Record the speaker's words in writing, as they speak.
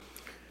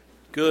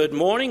Good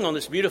morning on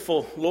this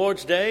beautiful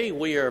Lord's Day.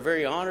 We are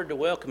very honored to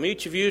welcome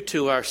each of you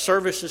to our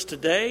services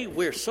today.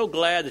 We're so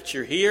glad that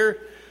you're here.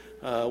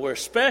 We're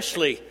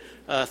especially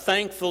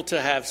thankful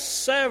to have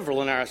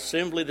several in our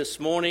assembly this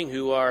morning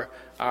who are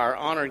our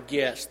honored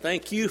guests.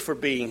 Thank you for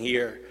being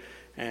here.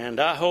 And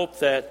I hope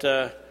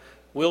that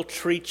we'll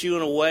treat you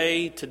in a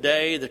way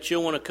today that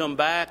you'll want to come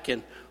back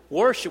and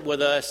worship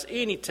with us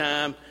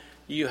anytime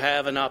you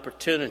have an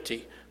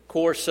opportunity. Of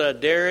course,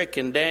 Derek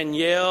and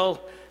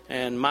Danielle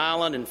and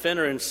Mylon and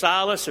Fenner and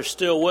Silas are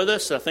still with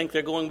us. I think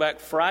they're going back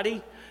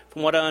Friday,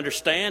 from what I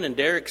understand. And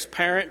Derek's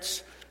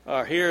parents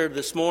are here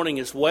this morning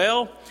as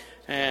well.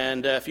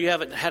 And if you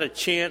haven't had a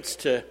chance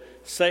to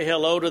say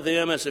hello to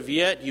them as of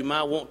yet, you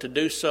might want to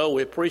do so.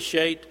 We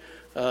appreciate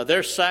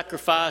their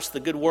sacrifice,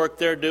 the good work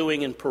they're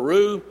doing in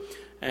Peru.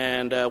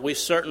 And we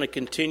certainly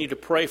continue to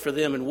pray for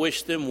them and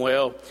wish them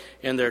well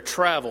in their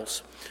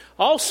travels.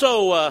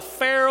 Also,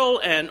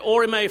 Farrell and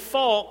Orime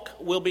Falk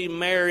will be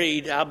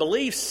married, I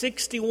believe,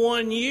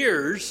 61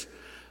 years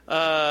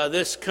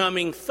this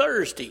coming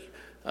Thursday.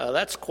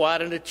 That's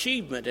quite an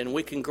achievement, and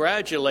we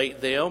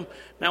congratulate them.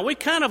 Now, we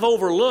kind of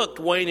overlooked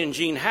Wayne and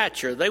Jean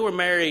Hatcher. They were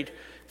married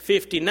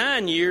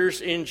 59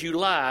 years in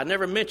July. I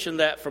never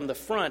mentioned that from the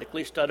front, at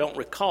least I don't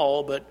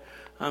recall, but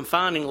I'm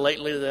finding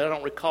lately that I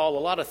don't recall a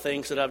lot of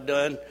things that I've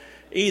done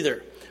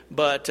either.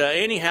 But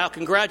anyhow,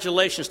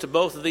 congratulations to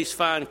both of these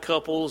fine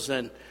couples,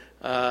 and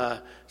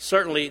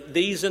certainly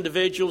these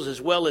individuals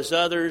as well as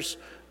others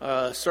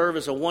serve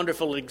as a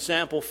wonderful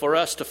example for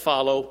us to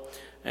follow,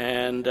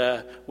 and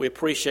we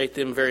appreciate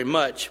them very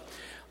much.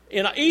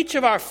 In each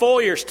of our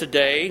foyers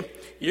today,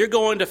 you're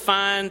going to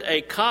find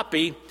a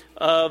copy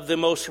of the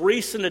most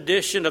recent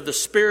edition of The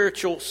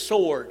Spiritual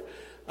Sword.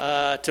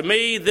 To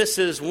me, this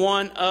is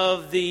one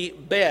of the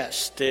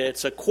best.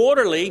 It's a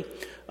quarterly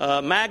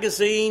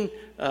magazine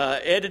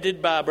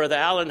edited by Brother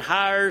Alan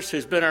Hires,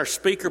 who's been our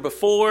speaker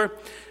before.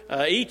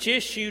 Each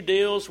issue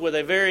deals with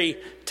a very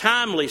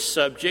timely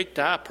subject.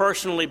 I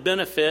personally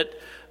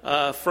benefit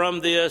from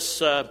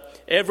this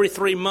every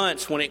 3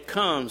 months when it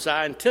comes.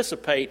 I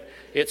anticipate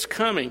it's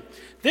coming.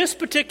 This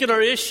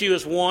particular issue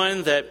is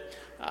one that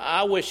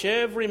I wish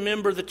every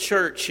member of the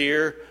church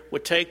here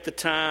would take the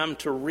time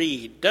to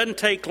read. Doesn't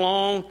take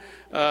long.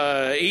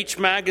 Each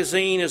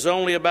magazine is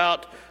only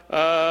about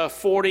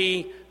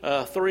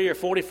 43 or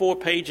 44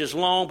 pages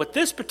long. But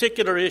this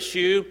particular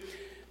issue,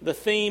 the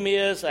theme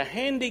is a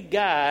handy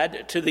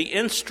guide to the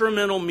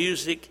instrumental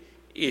music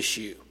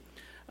issue.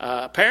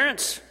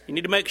 Parents, you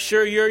need to make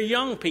sure your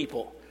young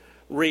people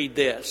read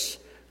this.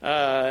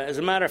 As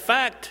a matter of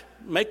fact,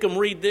 make them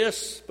read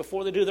this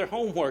before they do their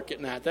homework at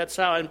night. That's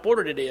how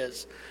important it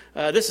is.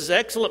 This is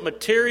excellent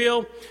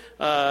material.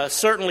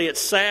 Certainly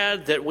it's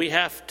sad that we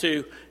have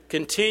to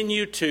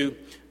continue to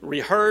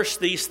rehearse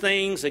these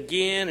things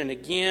again and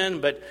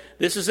again, but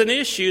this is an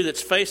issue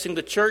that's facing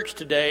the church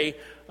today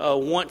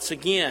once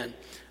again.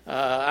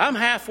 I'm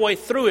halfway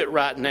through it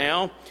right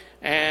now,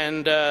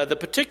 and the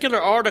particular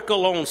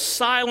article on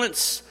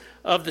silence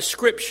of the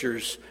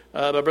Scriptures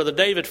by Brother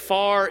David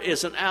Farr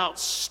is an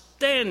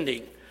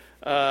outstanding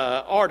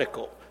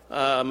article,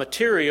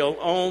 material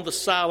on the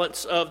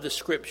silence of the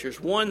Scriptures,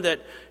 one that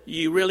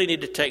you really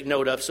need to take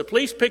note of. So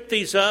please pick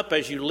these up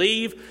as you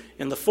leave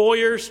in the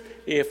foyers.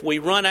 If we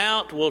run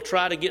out, we'll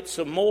try to get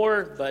some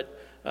more, but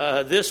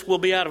this will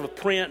be out of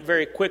print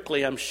very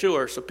quickly, I'm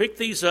sure. So pick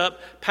these up,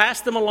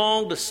 pass them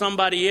along to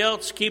somebody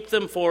else, keep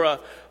them for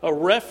a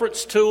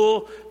reference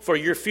tool for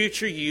your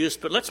future use.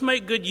 But let's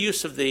make good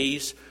use of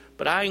these.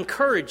 But I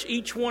encourage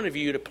each one of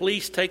you to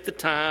please take the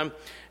time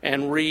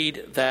and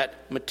read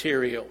that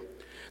material.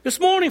 This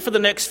morning, for the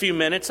next few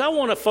minutes, I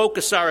want to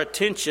focus our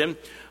attention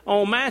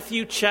on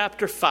Matthew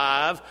chapter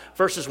 5,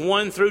 verses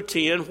 1 through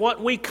 10,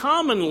 what we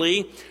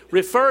commonly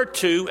refer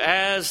to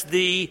as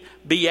the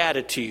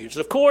Beatitudes.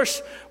 Of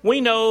course,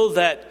 we know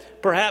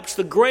that perhaps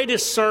the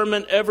greatest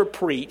sermon ever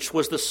preached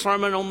was the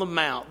Sermon on the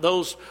Mount.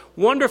 Those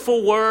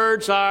wonderful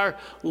words our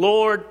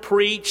Lord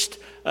preached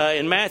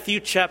in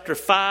Matthew chapter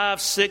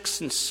 5,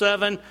 6, and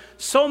 7.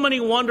 So many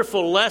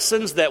wonderful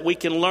lessons that we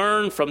can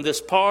learn from this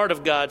part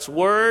of God's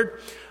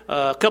Word.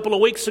 A couple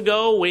of weeks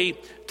ago, we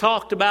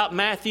talked about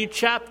Matthew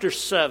chapter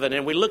 7,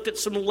 and we looked at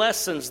some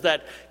lessons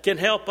that can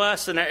help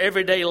us in our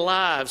everyday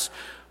lives.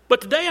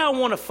 But today I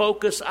want to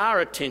focus our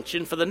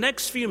attention for the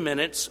next few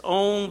minutes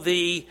on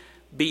the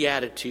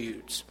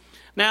Beatitudes.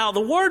 Now,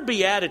 the word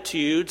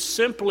Beatitudes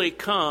simply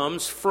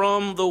comes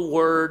from the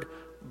word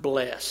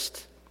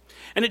blessed.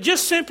 And it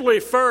just simply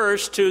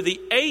refers to the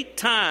 8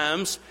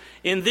 times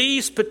in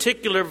these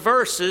particular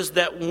verses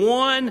that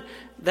one,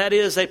 that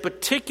is a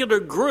particular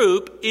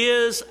group,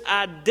 is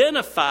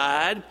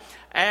identified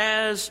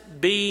as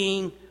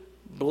being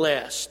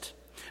blessed.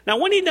 Now,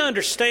 we need to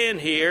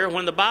understand here,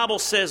 when the Bible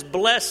says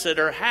blessed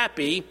or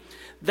happy,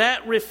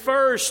 that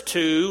refers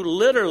to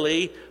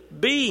literally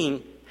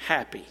being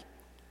happy.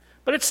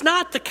 But it's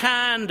not the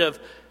kind of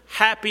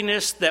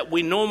happiness that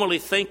we normally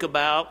think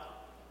about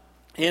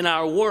in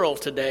our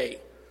world today.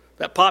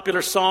 That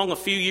popular song a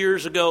few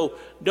years ago,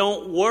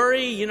 "Don't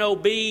worry,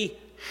 be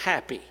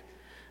happy."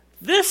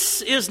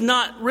 this is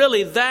not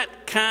really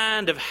that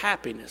kind of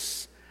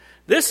happiness.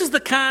 This is the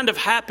kind of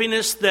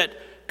happiness that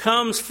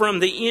comes from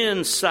the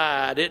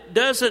inside. It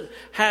doesn't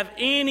have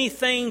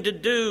anything to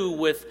do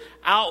with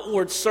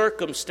outward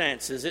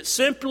circumstances. It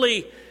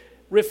simply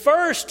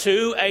refers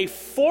to a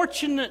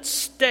fortunate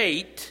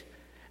state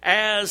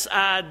as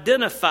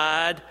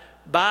identified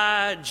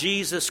by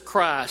Jesus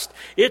Christ.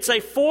 It's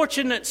a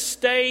fortunate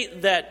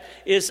state that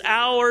is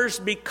ours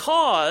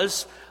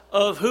because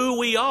of who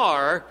we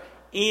are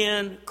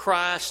in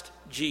Christ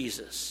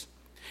Jesus.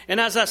 And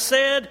as I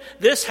said,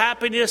 this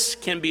happiness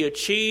can be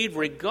achieved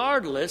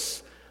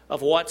regardless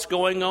of what's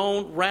going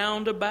on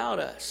round about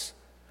us.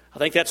 I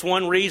think that's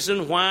one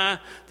reason why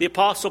the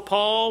Apostle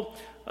Paul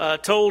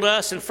told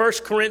us in 1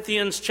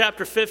 Corinthians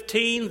chapter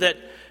 15 that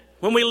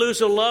when we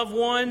lose a loved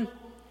one,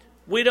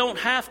 we don't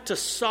have to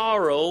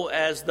sorrow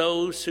as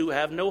those who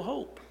have no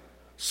hope.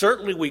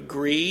 Certainly we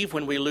grieve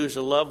when we lose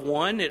a loved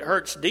one. It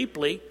hurts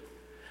deeply.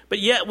 But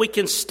yet we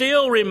can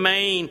still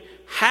remain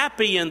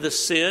happy in the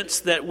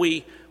sense that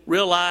we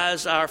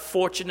realize our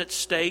fortunate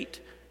state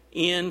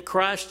in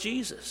Christ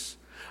Jesus.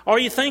 Or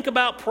you think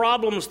about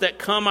problems that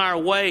come our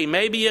way.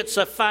 Maybe it's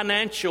a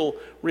financial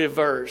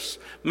reverse.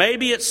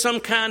 Maybe it's some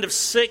kind of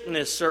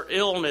sickness or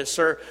illness.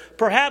 Or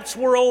perhaps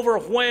we're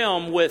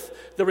overwhelmed with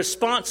the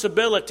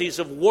responsibilities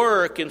of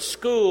work and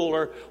school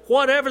or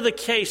whatever the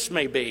case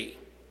may be.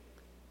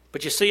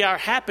 But you see, our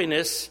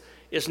happiness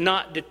is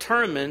not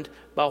determined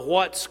by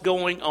what's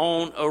going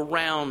on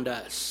around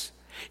us.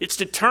 It's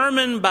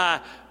determined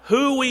by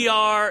who we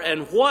are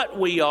and what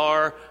we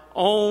are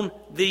on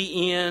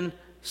the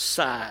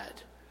inside.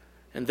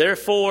 And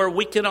therefore,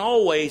 we can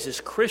always,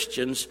 as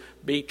Christians,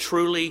 be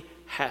truly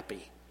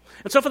happy.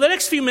 And so for the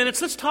next few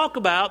minutes, let's talk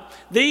about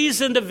these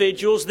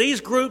individuals,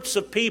 these groups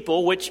of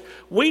people, which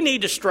we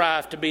need to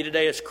strive to be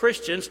today as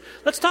Christians.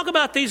 Let's talk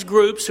about these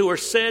groups who are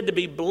said to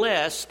be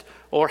blessed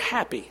or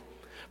happy.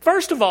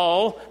 First of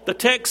all, the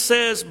text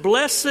says,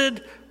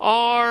 "Blessed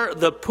are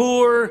the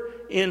poor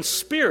in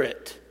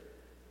spirit,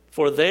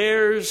 for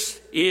theirs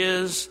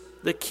is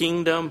the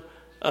kingdom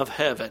of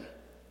heaven."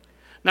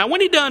 Now, we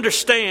need to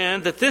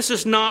understand that this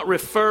is not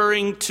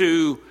referring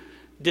to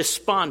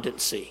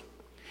despondency.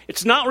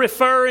 It's not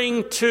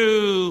referring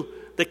to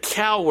the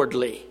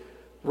cowardly.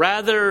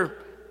 Rather,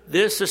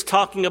 this is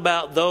talking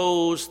about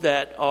those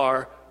that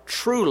are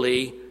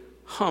truly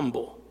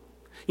humble.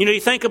 You know,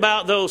 you think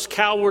about those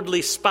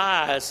cowardly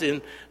spies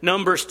in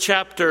Numbers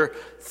chapter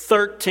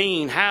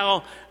 13,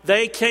 how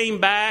they came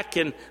back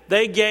and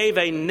they gave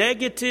a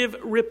negative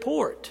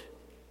report.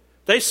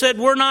 They said,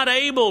 we're not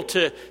able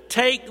to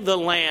take the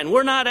land.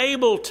 We're not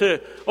able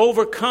to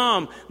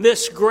overcome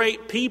this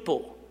great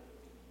people.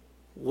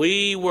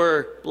 We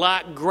were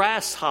like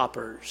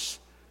grasshoppers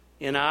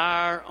in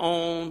our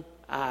own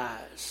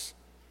eyes.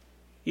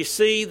 You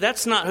see,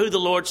 that's not who the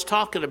Lord's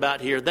talking about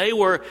here. They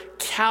were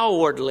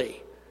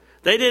cowardly.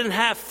 They didn't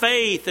have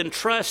faith and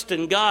trust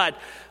in God.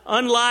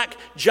 Unlike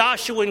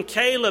Joshua and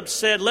Caleb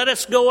said, let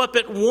us go up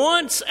at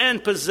once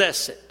and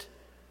possess it.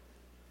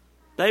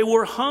 They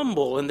were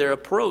humble in their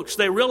approach.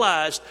 They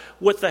realized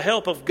with the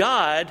help of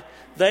God,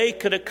 they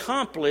could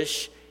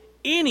accomplish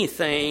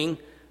anything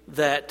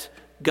that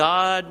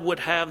God would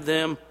have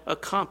them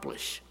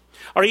accomplish.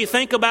 Or you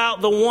think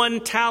about the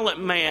one-talent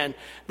man.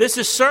 This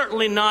is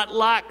certainly not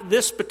like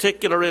this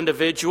particular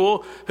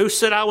individual who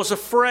said, I was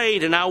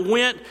afraid and I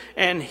went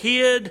and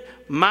hid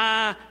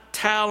my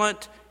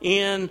talent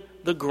in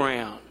the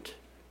ground.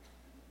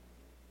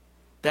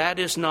 That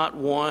is not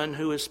one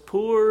who is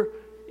poor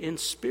in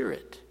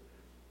spirit.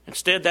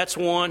 Instead, that's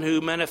one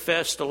who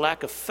manifests a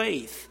lack of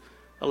faith,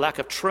 a lack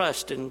of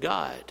trust in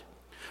God.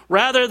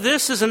 Rather,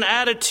 this is an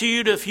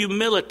attitude of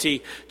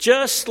humility,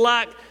 just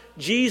like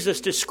Jesus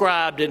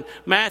described in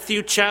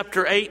Matthew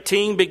chapter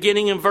 18,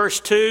 beginning in verse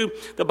 2.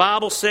 The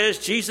Bible says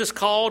Jesus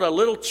called a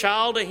little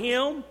child to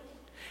him.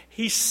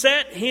 He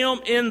set him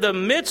in the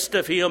midst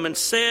of him and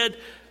said,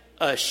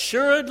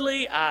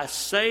 assuredly I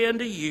say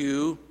unto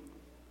you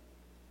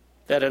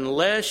that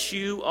unless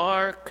you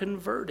are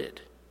converted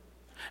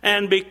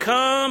and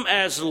become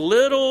as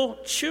little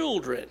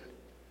children,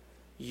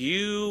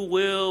 you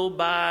will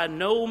by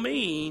no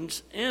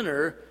means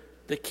enter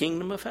the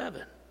kingdom of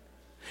heaven.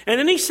 And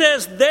then he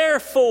says,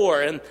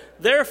 therefore, and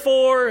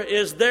therefore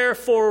is there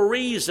for a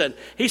reason.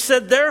 He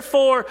said,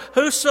 therefore,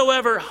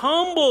 whosoever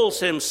humbles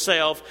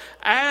himself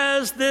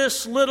as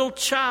this little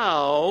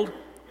child,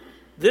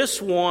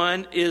 this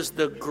one is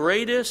the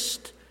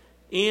greatest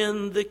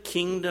in the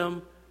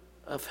kingdom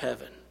of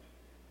heaven.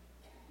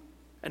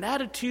 An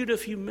attitude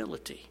of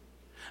humility.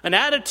 An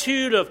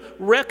attitude of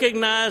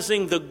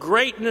recognizing the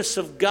greatness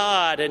of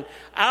God and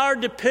our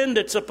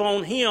dependence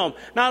upon Him,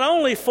 not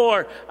only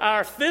for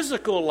our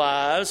physical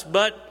lives,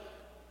 but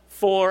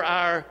for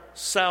our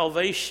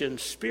salvation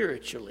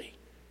spiritually.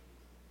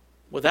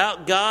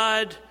 Without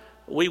God,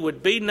 we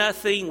would be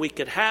nothing, we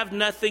could have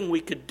nothing,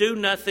 we could do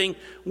nothing.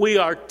 We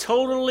are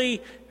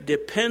totally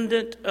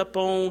dependent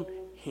upon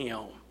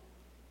Him.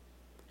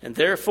 And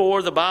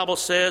therefore, the Bible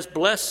says,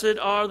 blessed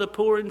are the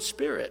poor in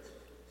spirit,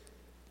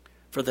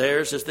 for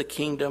theirs is the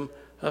kingdom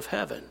of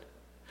heaven.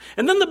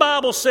 And then the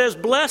Bible says,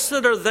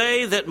 blessed are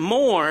they that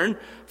mourn,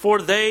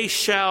 for they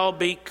shall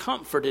be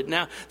comforted.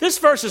 Now, this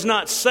verse is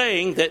not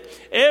saying that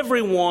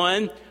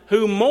everyone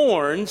who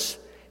mourns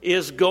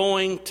is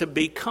going to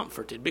be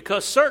comforted,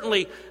 because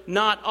certainly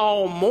not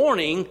all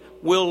mourning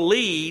will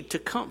lead to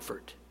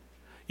comfort.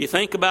 You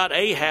think about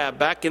Ahab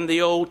back in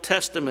the Old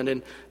Testament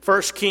in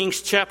 1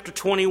 Kings chapter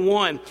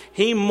 21.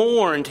 He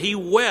mourned, he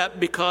wept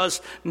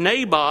because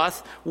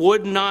Naboth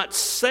would not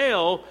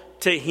sell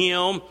to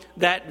him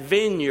that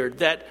vineyard,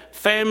 that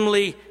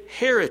family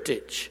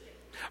heritage.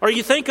 Or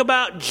you think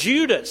about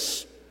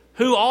Judas,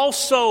 who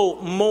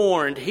also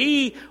mourned.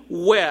 He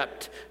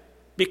wept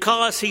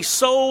because he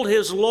sold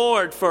his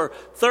Lord for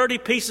 30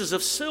 pieces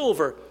of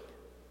silver.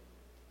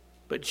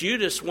 But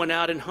Judas went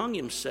out and hung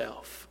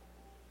himself.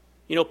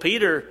 You know,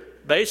 Peter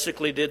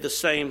basically did the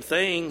same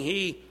thing.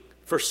 He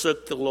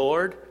forsook the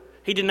Lord.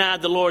 He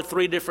denied the Lord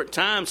 3 different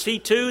times. He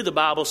too, the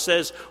Bible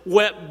says,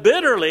 wept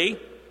bitterly.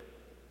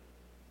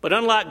 But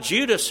unlike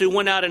Judas, who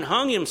went out and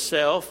hung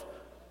himself,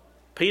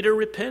 Peter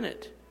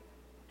repented.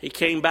 He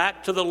came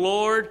back to the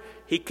Lord.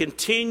 He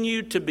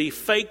continued to be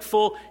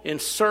faithful in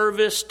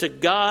service to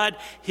God.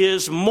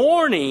 His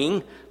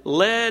mourning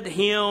led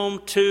him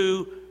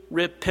to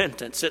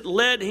repentance. It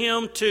led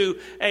him to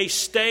a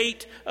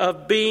state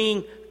of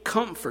being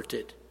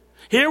comforted.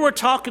 Here we're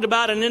talking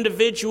about an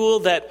individual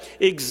that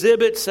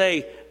exhibits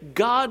a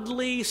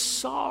godly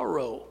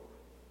sorrow.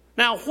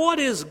 Now, what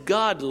is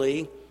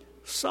godly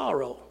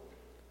sorrow?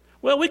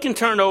 Well, we can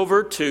turn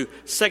over to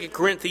 2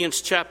 Corinthians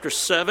chapter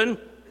 7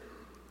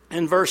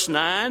 and verse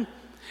 9.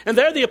 And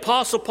there the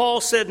Apostle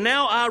Paul said,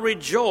 now I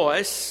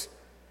rejoice,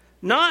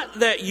 not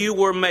that you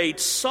were made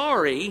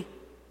sorry,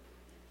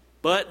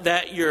 but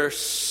that your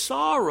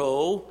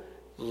sorrow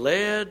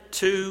led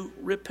to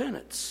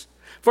repentance.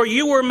 For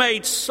you were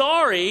made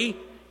sorry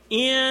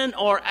in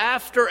or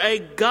after a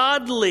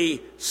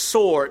godly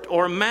sort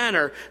or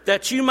manner,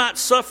 that you might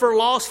suffer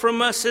loss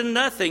from us in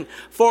nothing.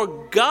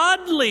 For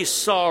godly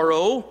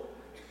sorrow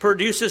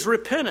produces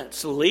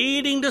repentance,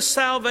 leading to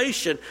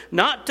salvation,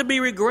 not to be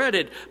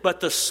regretted, but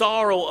the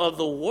sorrow of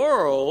the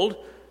world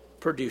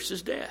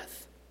produces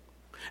death.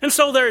 And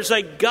so there's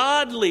a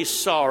godly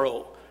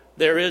sorrow.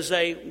 There is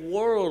a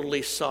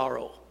worldly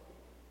sorrow.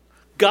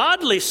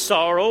 Godly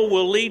sorrow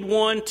will lead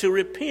one to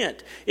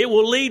repent. It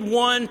will lead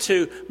one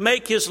to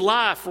make his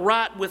life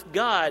right with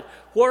God,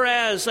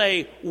 whereas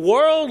a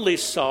worldly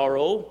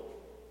sorrow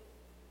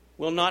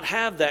will not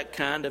have that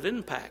kind of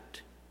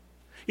impact.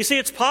 You see,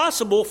 it's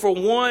possible for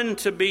one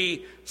to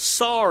be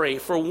sorry,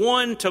 for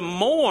one to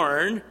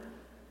mourn,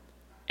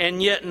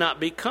 and yet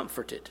not be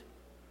comforted.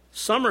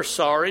 Some are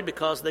sorry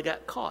because they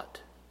got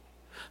caught.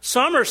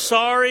 Some are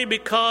sorry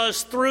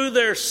because through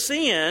their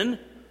sin,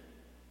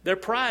 their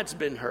pride's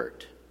been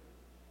hurt.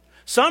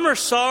 Some are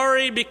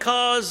sorry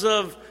because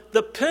of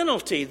the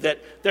penalty that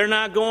they're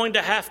not going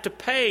to have to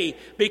pay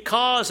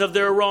because of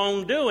their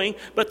wrongdoing,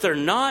 but they're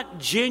not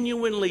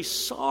genuinely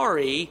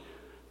sorry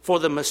for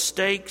the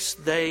mistakes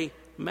they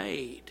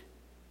made.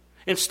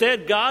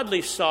 Instead,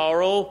 godly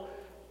sorrow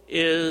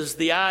is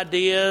the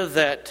idea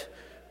that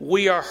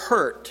we are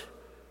hurt.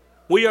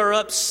 We are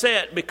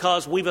upset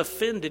because we've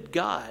offended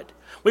God.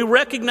 We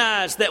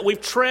recognize that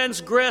we've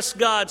transgressed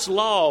God's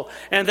law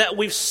and that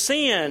we've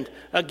sinned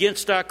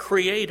against our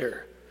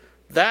Creator.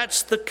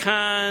 That's the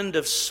kind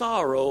of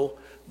sorrow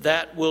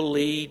that will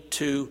lead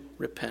to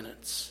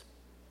repentance.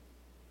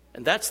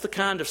 And that's the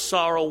kind of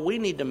sorrow we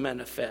need to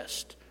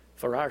manifest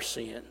for our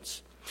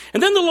sins.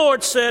 And then the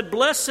Lord said,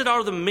 blessed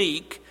are the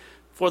meek,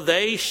 for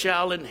they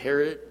shall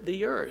inherit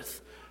the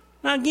earth.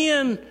 Now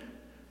again,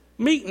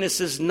 meekness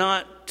is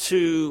not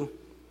to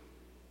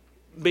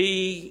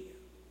be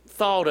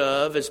thought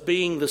of as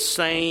being the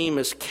same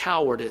as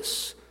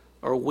cowardice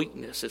or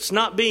weakness. It's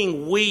not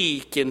being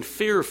weak and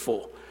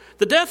fearful.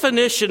 The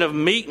definition of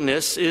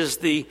meekness is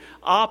the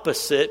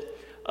opposite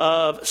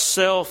of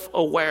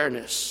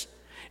self-awareness.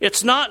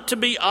 It's not to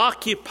be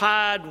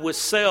occupied with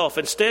self.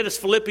 Instead, as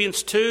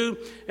Philippians 2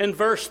 and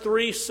verse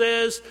 3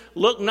 says,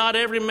 look not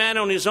every man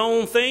on his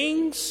own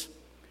things,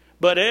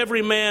 but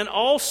every man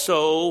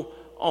also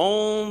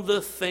on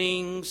the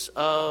things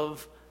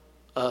of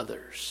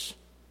others.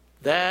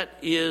 That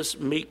is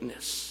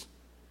meekness.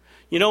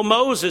 You know,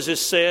 Moses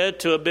is said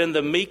to have been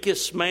the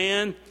meekest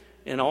man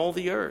in all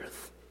the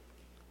earth.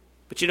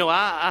 But you know,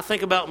 I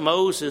think about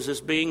Moses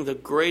as being the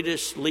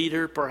greatest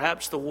leader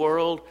perhaps the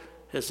world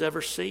has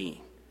ever seen.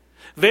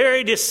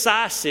 Very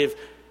decisive.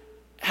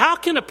 How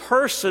can a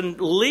person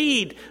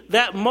lead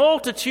that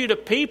multitude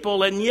of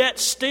people and yet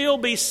still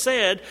be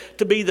said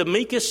to be the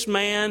meekest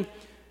man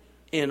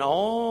in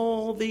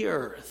all the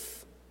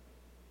earth?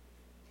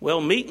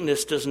 Well,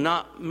 meekness does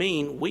not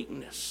mean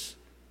weakness.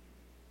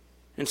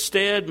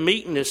 Instead,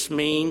 meekness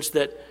means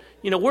that,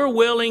 we're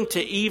willing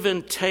to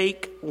even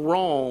take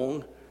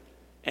wrong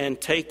and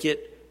take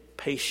it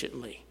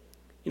patiently.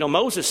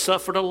 Moses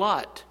suffered a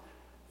lot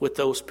with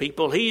those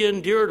people. He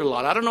endured a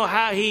lot. I don't know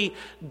how he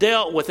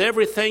dealt with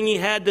everything he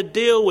had to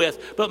deal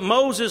with, but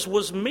Moses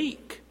was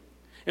meek.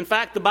 In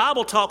fact, the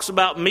Bible talks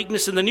about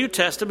meekness in the New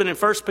Testament in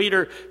 1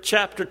 Peter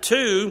chapter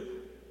 2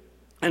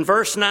 and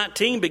verse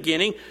 19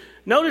 beginning.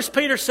 Notice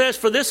Peter says,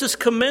 "For this is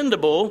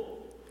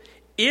commendable,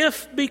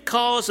 if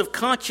because of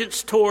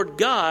conscience toward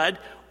God,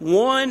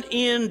 one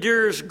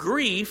endures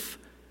grief,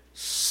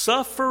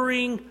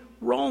 suffering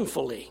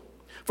wrongfully.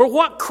 For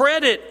what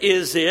credit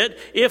is it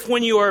if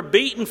when you are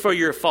beaten for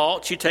your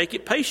faults, you take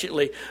it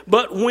patiently?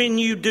 But when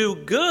you do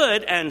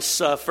good and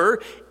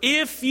suffer,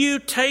 if you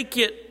take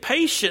it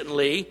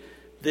patiently,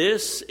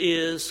 this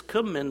is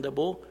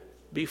commendable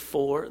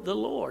before the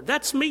Lord."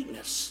 That's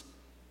meekness.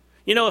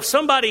 You know, if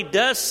somebody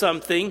does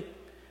something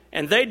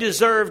and they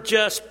deserve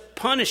just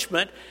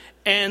punishment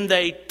and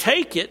they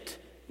take it,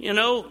 you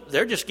know,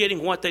 they're just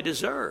getting what they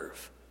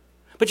deserve.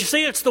 But you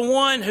see, it's the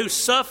one who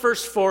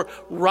suffers for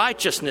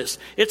righteousness.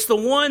 It's the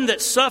one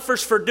that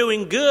suffers for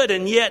doing good,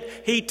 and yet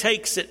he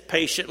takes it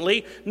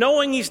patiently,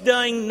 knowing he's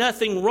doing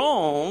nothing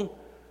wrong.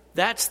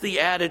 That's the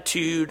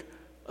attitude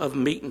of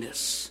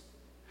meekness.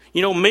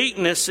 You know,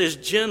 meekness is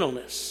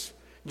gentleness.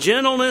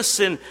 Gentleness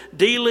in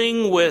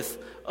dealing with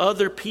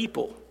other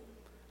people.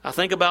 I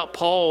think about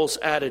Paul's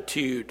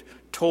attitude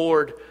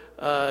toward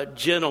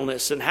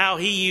gentleness and how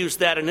he used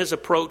that in his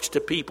approach to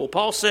people.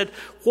 Paul said,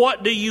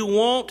 "What do you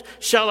want?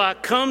 Shall I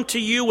come to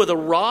you with a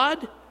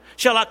rod?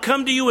 Shall I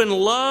come to you in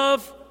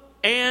love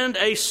and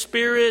a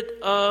spirit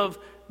of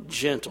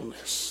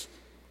gentleness?"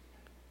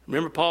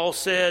 Remember, Paul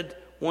said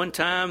one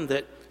time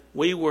that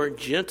we were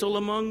gentle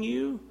among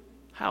you?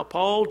 How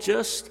Paul,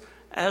 just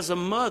as a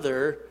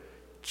mother,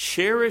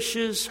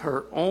 cherishes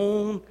her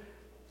own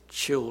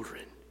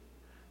children.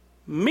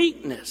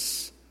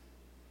 Meekness.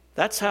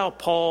 That's how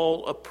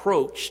Paul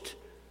approached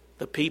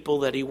the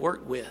people that he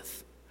worked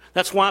with.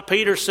 That's why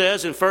Peter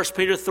says in 1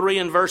 Peter 3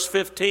 and verse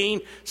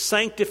 15,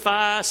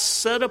 "Sanctify,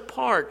 set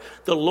apart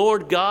the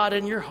Lord God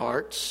in your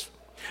hearts.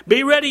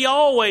 Be ready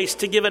always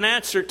to give an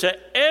answer to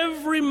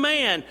every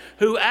man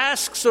who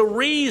asks a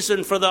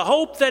reason for the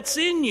hope that's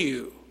in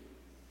you,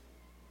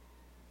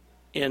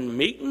 in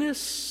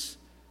meekness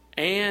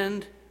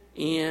and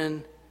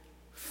in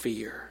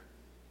fear."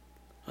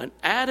 An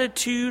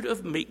attitude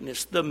of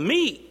meekness. The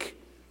meek,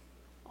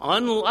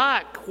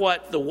 unlike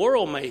what the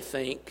world may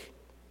think,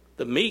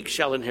 the meek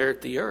shall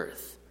inherit the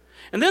earth.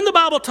 And then the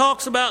Bible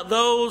talks about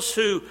those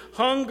who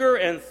hunger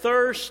and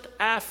thirst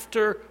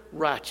after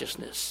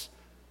righteousness,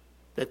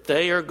 that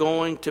they are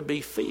going to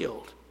be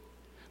filled.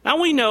 Now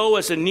we know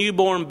as a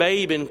newborn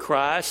babe in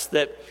Christ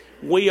that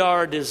we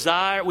are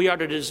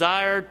to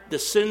desire the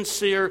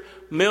sincere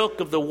milk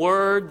of the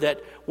Word,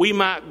 that we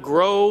might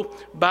grow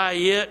by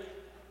it.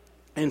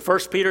 In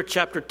 1 Peter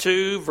chapter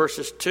 2,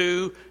 verses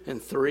 2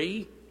 and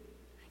 3.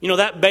 You know,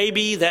 that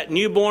baby, that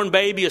newborn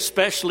baby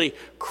especially,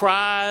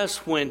 cries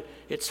when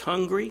it's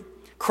hungry,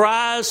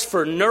 cries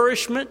for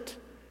nourishment.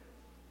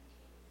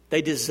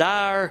 They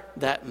desire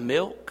that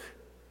milk.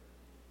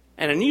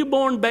 And a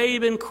newborn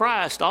babe in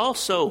Christ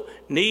also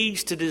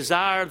needs to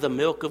desire the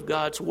milk of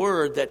God's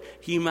Word that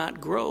he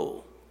might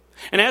grow.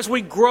 And as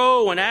we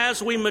grow and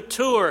as we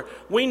mature,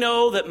 we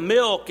know that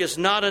milk is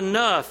not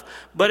enough.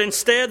 But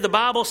instead, the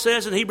Bible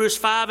says in Hebrews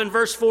 5 and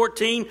verse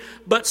 14,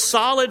 "But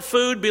solid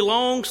food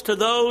belongs to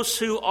those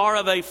who are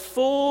of a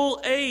full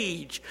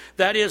age.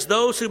 That is,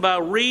 those who by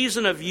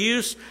reason of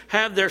use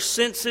have their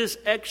senses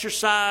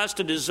exercised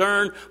to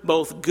discern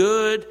both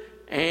good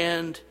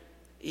and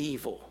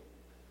evil."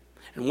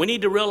 And we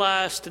need to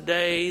realize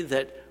today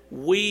that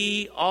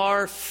we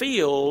are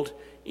filled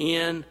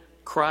in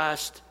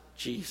Christ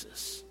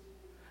Jesus.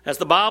 As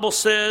the Bible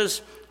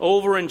says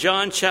over in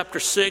John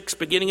chapter 6,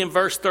 beginning in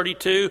verse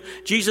 32,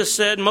 Jesus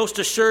said, "Most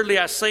assuredly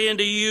I say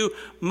unto you,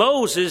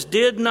 Moses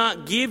did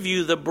not give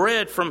you the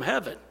bread from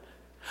heaven,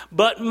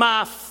 but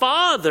my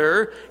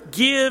Father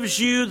gives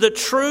you the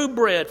true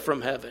bread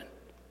from heaven.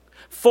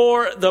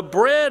 For the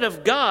bread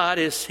of God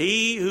is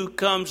he who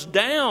comes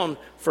down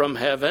from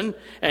heaven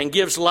and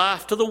gives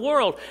life to the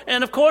world."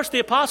 And of course the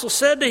apostles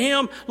said to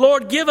him,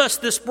 "Lord, give us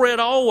this bread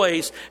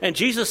always." And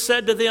Jesus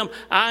said to them,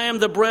 "I am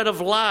the bread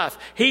of life.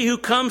 He who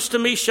comes to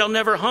me shall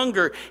never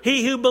hunger.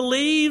 He who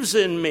believes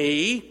in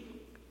me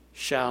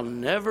shall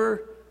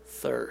never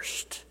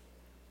thirst."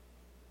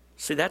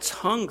 See, that's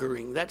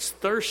hungering, that's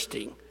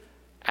thirsting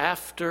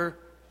after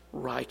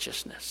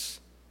righteousness.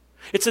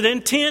 It's an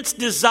intense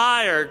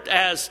desire,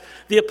 as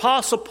the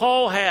Apostle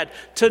Paul had,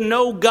 to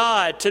know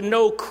God, to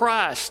know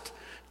Christ,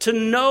 to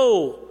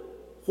know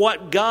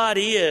what God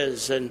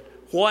is and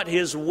what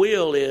His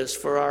will is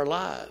for our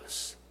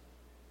lives.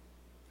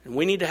 And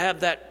we need to have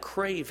that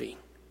craving.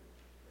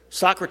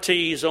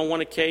 Socrates, on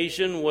one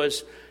occasion,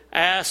 was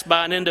asked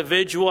by an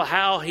individual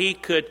how he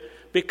could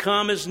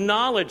become as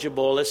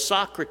knowledgeable as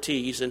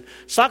Socrates. And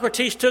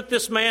Socrates took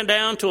this man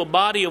down to a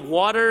body of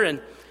water,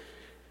 and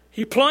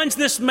he plunged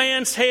this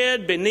man's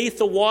head beneath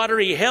the water.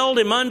 He held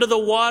him under the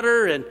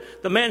water, and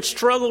the man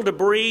struggled to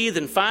breathe.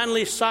 And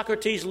finally,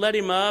 Socrates let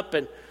him up.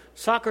 And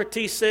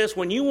Socrates says,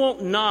 when you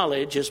want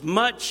knowledge as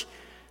much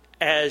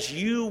as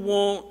you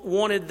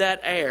wanted that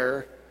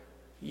air,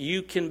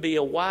 you can be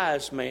a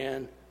wise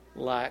man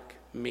like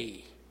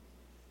me.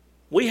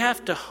 We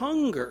have to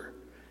hunger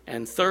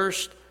and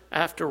thirst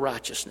after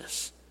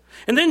righteousness.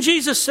 And then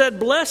Jesus said,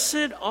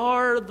 blessed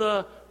are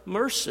the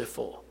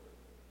merciful,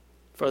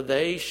 for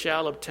they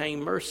shall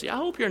obtain mercy. I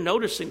hope you're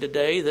noticing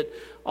today that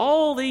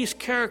all these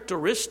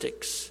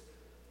characteristics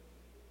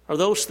are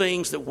those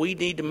things that we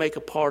need to make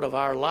a part of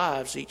our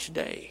lives each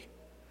day.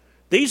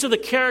 These are the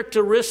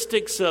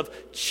characteristics of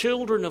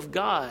children of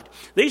God.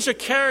 These are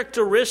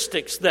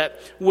characteristics that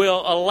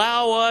will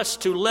allow us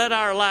to let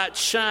our light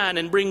shine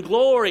and bring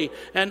glory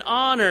and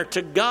honor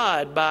to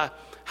God by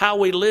how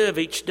we live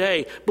each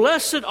day.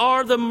 Blessed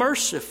are the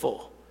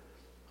merciful,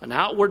 an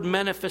outward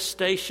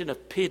manifestation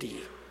of pity,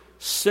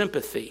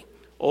 sympathy,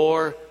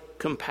 or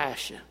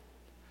compassion.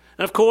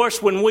 And of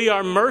course, when we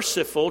are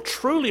merciful,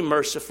 truly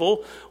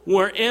merciful,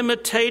 we're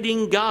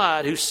imitating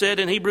God, who said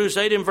in Hebrews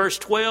 8 and verse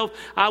 12,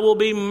 I will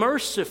be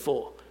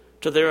merciful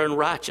to their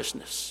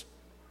unrighteousness.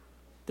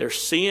 Their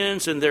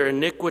sins and their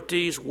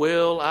iniquities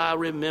will I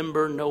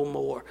remember no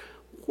more.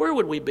 Where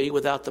would we be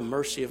without the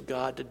mercy of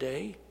God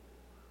today?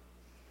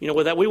 We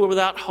were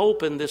without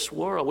hope in this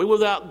world. We were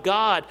without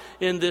God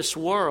in this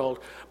world.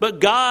 But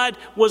God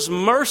was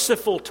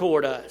merciful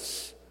toward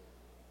us.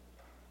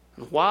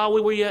 And while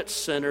we were yet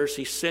sinners,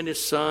 He sent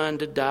His Son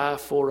to die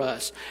for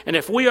us. And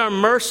if we are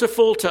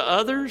merciful to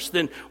others,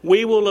 then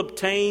we will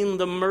obtain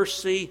the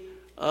mercy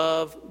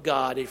of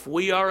God. If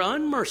we are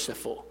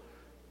unmerciful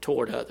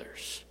toward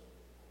others,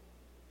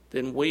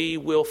 then we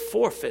will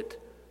forfeit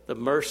the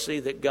mercy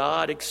that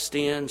God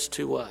extends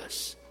to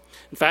us.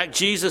 In fact,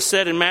 Jesus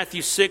said in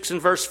Matthew 6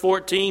 and verse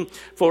 14,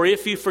 for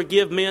if you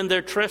forgive men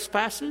their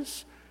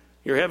trespasses,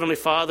 your heavenly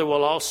Father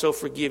will also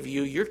forgive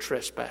you your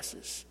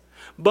trespasses.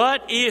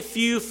 But if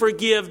you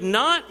forgive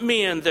not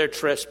men their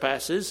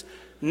trespasses,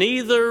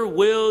 neither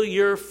will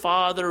your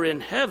Father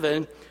in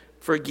heaven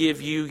forgive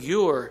you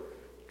your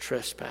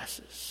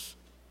trespasses.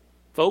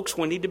 Folks,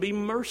 we need to be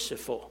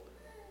merciful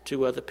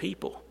to other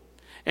people.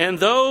 And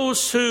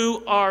those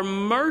who are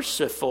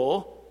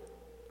merciful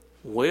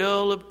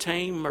will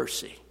obtain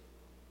mercy.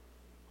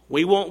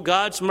 We want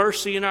God's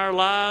mercy in our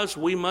lives.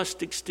 We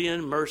must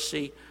extend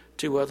mercy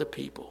to other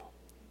people.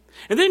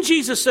 And then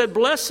Jesus said,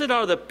 blessed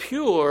are the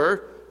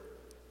pure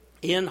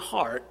in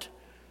heart,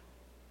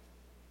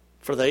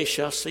 for they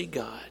shall see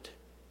God.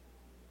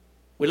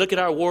 We look at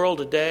our world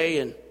today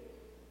and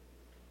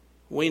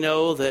we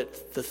know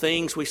that the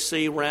things we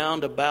see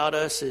round about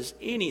us is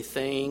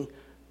anything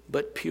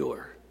but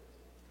pure.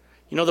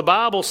 The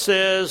Bible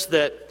says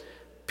that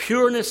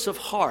pureness of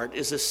heart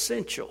is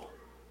essential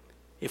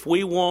if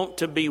we want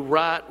to be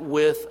right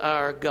with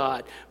our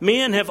God.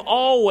 Men have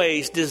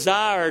always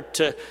desired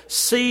to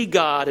see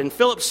God. And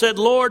Philip said,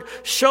 Lord,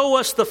 show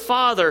us the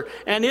Father,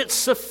 and it's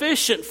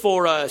sufficient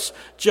for us.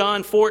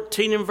 John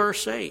 14 and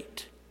verse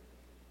 8.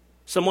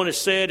 Someone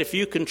has said, if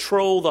you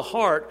control the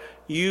heart,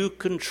 you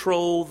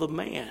control the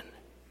man.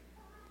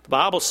 The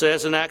Bible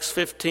says in Acts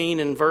 15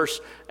 and verse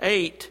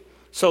 8,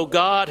 so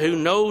God, who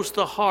knows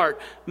the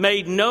heart,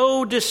 made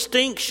no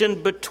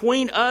distinction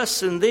between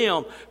us and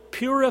them,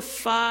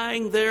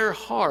 purifying their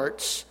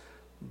hearts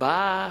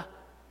by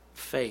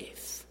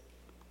faith.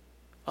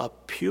 A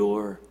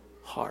pure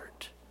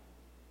heart.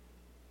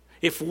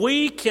 If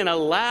we can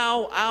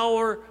allow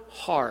our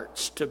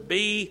hearts to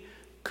be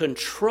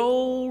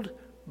controlled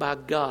by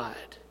God,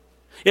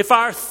 if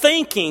our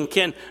thinking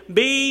can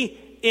be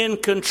in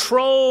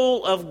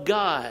control of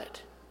God,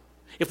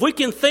 if we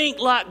can think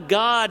like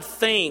God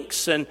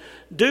thinks and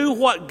do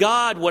what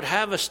God would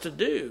have us to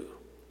do,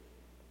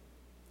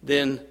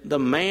 then the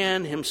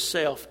man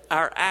himself,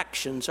 our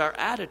actions, our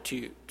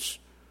attitudes,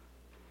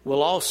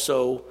 will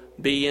also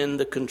be in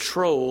the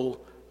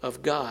control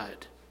of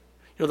God.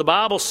 The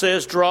Bible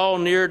says, draw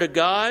near to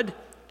God,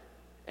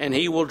 and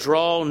He will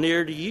draw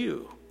near to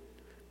you.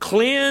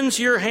 Cleanse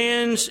your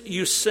hands,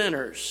 you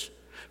sinners.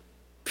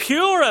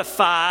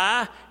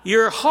 Purify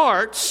your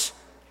hearts,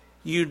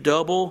 you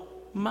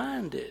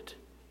double-minded.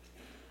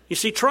 You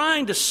see,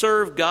 trying to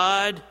serve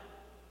God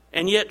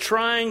and yet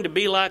trying to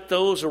be like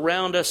those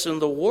around us in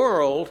the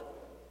world,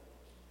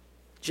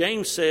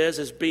 James says,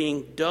 is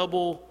being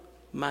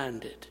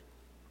double-minded.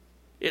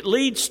 It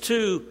leads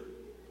to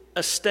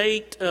a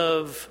state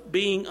of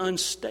being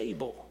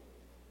unstable.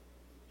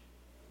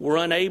 We're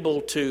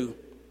unable to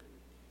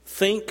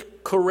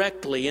think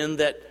correctly in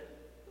that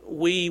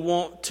we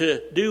want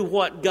to do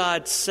what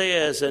God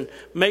says and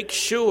make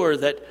sure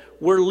that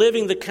we're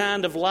living the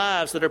kind of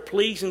lives that are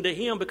pleasing to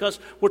Him because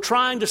we're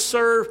trying to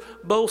serve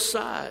both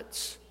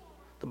sides.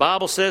 The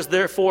Bible says,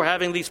 therefore,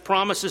 having these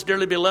promises,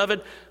 dearly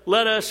beloved,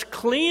 let us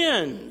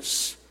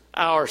cleanse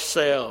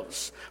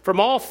ourselves from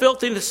all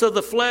filthiness of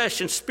the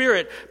flesh and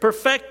spirit,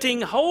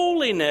 perfecting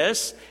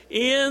holiness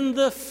in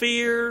the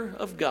fear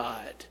of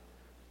God.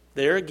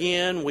 There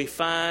again, we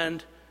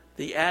find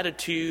the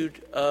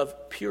attitude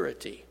of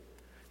purity.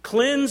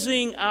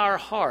 Cleansing our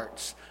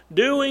hearts,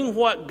 doing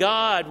what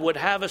God would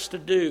have us to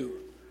do,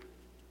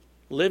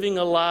 living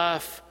a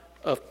life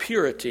of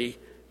purity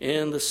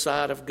in the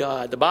sight of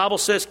God. The Bible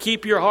says,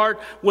 keep your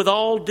heart with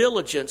all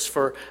diligence,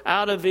 for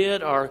out of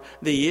it are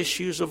the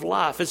issues of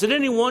life. Is it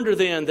any wonder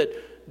then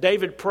that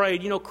David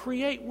prayed,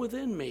 create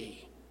within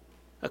me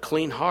a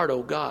clean heart,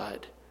 O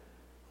God.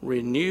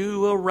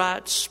 Renew a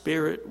right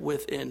spirit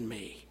within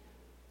me.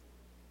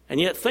 And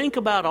yet think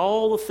about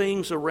all the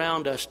things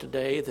around us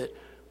today that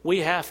we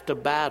have to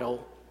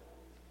battle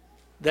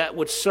that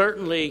would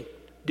certainly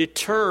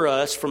deter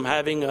us from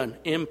having an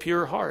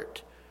impure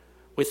heart.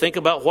 We think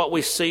about what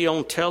we see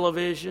on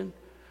television.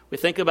 We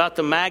think about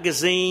the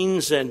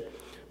magazines and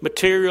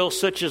material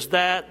such as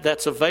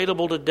that's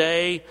available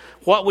today.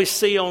 What we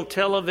see on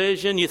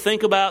television. You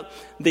think about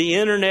the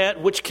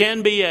internet, which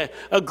can be a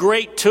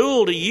great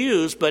tool to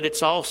use, but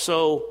it's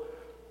also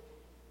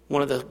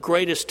one of the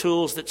greatest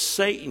tools that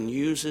Satan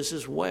uses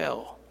as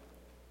well.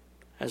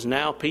 As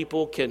now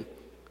people can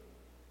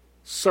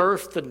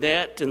surf the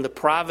net in the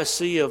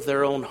privacy of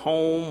their own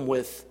home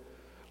with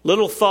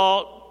little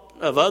thought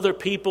of other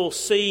people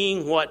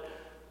seeing what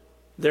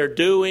they're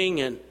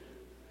doing. And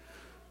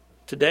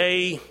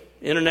today,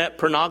 internet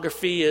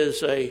pornography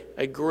is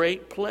a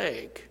great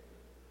plague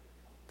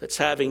that's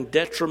having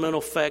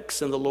detrimental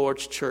effects in the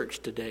Lord's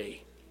church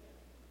today.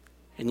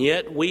 And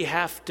yet we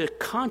have to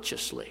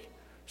consciously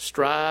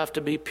strive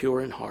to be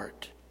pure in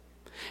heart.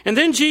 And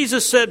then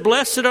Jesus said,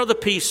 "Blessed are the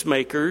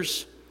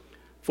peacemakers,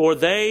 for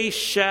they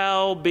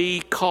shall be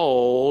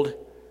called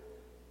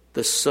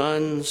the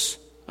sons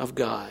of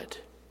God."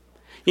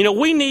 You know,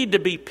 we need to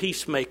be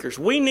peacemakers.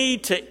 We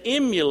need to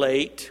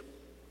emulate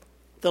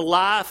the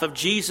life of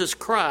Jesus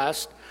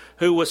Christ,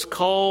 who was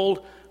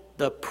called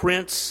the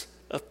Prince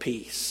of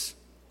Peace.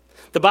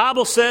 The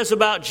Bible says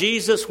about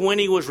Jesus, when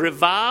he was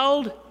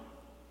reviled,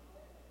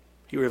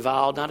 he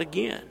reviled not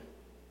again.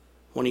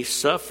 When he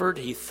suffered,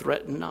 he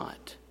threatened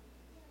not.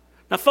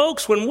 Now,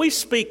 folks, when we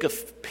speak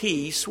of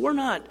peace, we're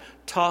not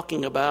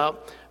talking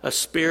about a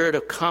spirit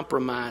of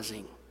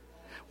compromising.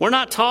 We're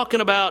not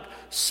talking about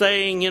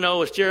saying,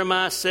 as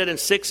Jeremiah said in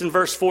 6 and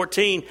verse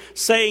 14,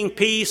 saying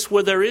peace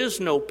where there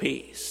is no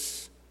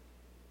peace.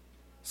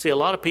 See, a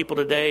lot of people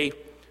today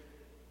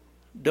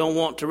don't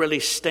want to really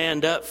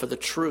stand up for the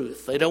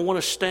truth. They don't want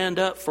to stand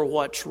up for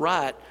what's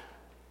right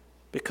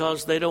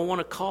because they don't want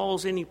to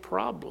cause any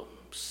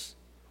problems.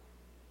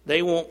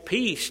 They want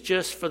peace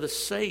just for the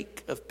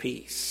sake of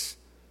peace,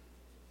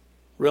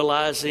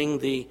 realizing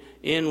the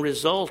end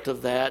result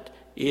of that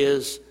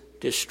is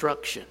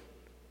destruction.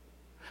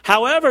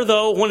 However,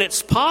 though, when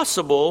it's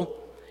possible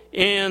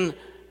in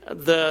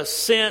the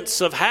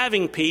sense of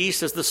having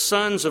peace as the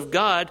sons of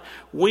God,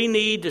 we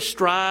need to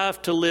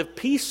strive to live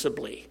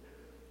peaceably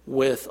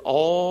with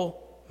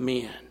all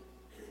men.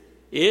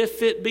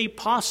 If it be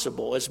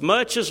possible, as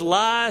much as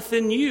lieth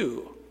in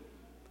you,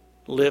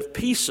 live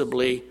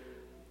peaceably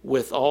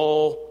with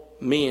all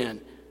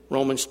men.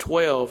 Romans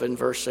 12 and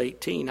verse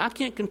 18. I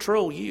can't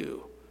control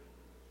you,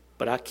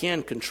 but I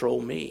can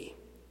control me.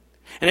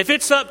 And if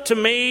it's up to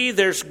me,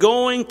 there's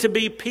going to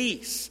be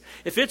peace.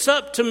 If it's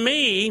up to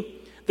me,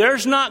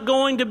 there's not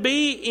going to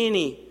be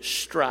any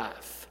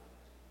strife.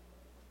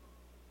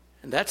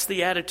 And that's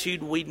the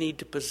attitude we need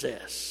to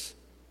possess.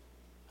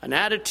 An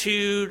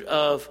attitude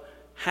of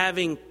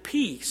having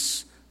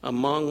peace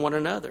among one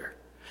another.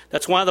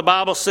 That's why the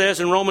Bible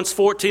says in Romans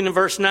 14 and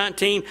verse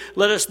 19,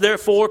 let us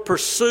therefore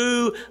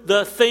pursue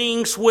the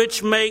things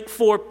which make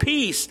for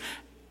peace,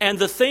 and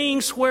the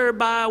things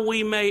whereby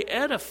we may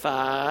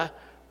edify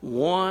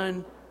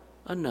one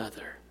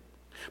another.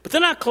 But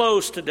then I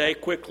close today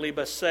quickly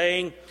by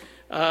saying,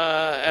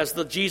 as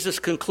Jesus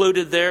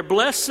concluded there,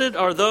 blessed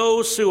are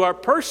those who are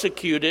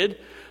persecuted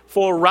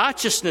for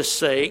righteousness'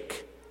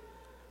 sake,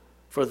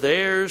 for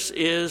theirs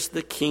is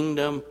the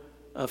kingdom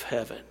of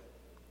heaven.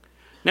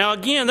 Now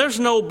again, there's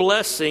no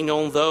blessing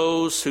on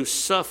those who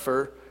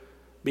suffer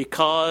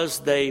because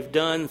they've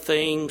done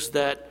things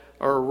that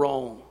are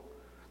wrong.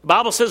 The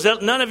Bible says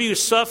that none of you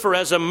suffer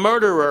as a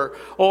murderer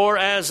or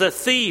as a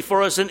thief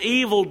or as an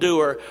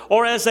evildoer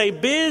or as a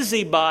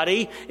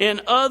busybody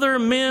in other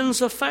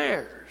men's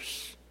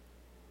affairs.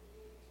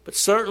 But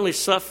certainly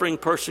suffering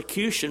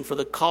persecution for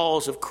the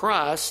cause of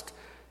Christ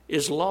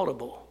is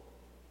laudable.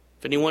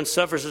 If anyone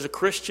suffers as a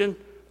Christian,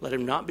 let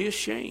him not be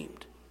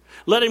ashamed.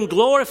 Let him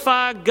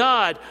glorify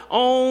God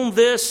on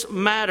this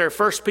matter.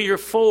 1 Peter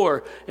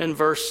 4 and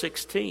verse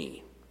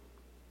 16.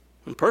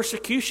 And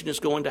persecution is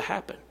going to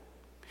happen.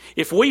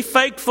 If we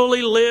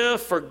faithfully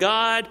live for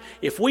God,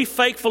 if we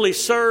faithfully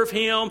serve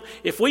Him,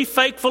 if we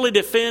faithfully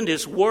defend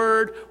His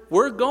Word,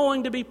 we're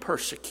going to be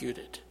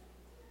persecuted.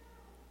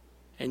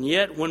 And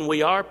yet when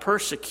we are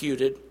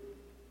persecuted,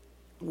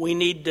 we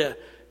need to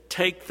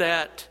take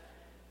that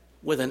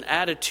with an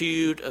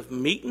attitude of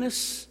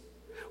meekness.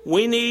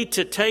 We need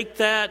to take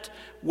that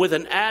with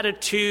an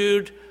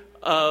attitude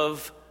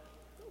of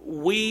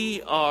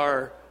we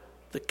are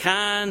the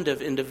kind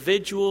of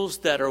individuals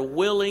that are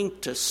willing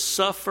to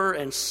suffer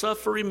and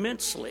suffer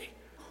immensely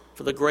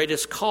for the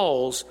greatest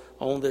cause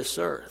on this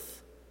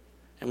earth.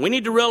 And we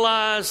need to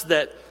realize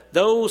that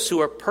those who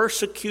are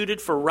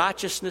persecuted for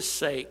righteousness'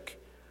 sake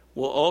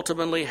will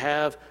ultimately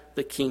have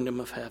the kingdom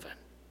of heaven.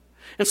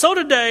 And so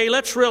today,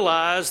 let's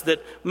realize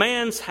that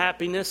man's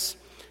happiness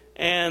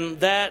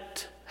and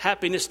that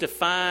happiness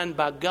defined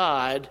by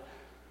God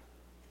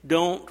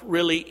don't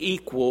really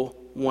equal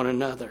one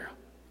another.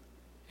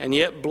 And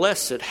yet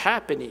blessed,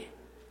 happy,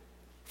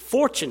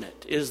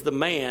 fortunate is the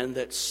man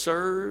that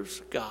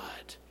serves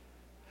God.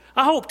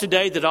 I hope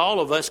today that all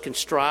of us can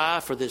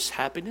strive for this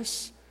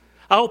happiness.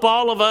 I hope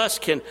all of us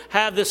can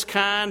have this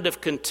kind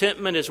of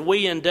contentment as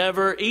we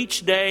endeavor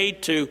each day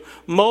to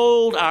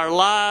mold our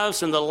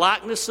lives in the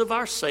likeness of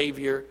our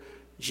Savior,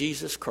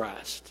 Jesus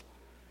Christ.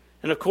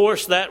 And of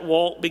course, that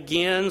walk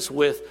begins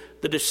with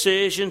the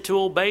decision to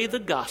obey the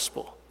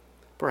gospel.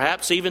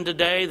 Perhaps even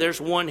today there's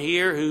one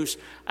here who's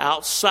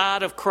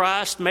outside of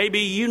Christ. Maybe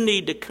you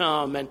need to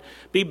come and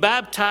be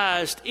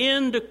baptized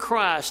into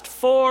Christ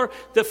for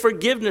the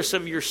forgiveness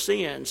of your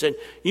sins. And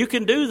you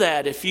can do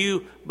that if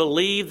you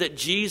believe that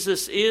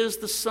Jesus is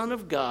the Son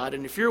of God.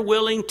 And if you're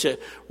willing to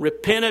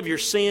repent of your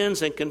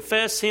sins and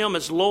confess Him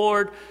as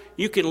Lord,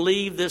 you can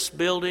leave this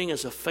building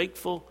as a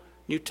faithful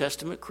New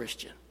Testament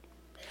Christian.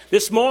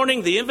 This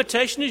morning, the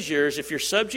invitation is yours. If you're subject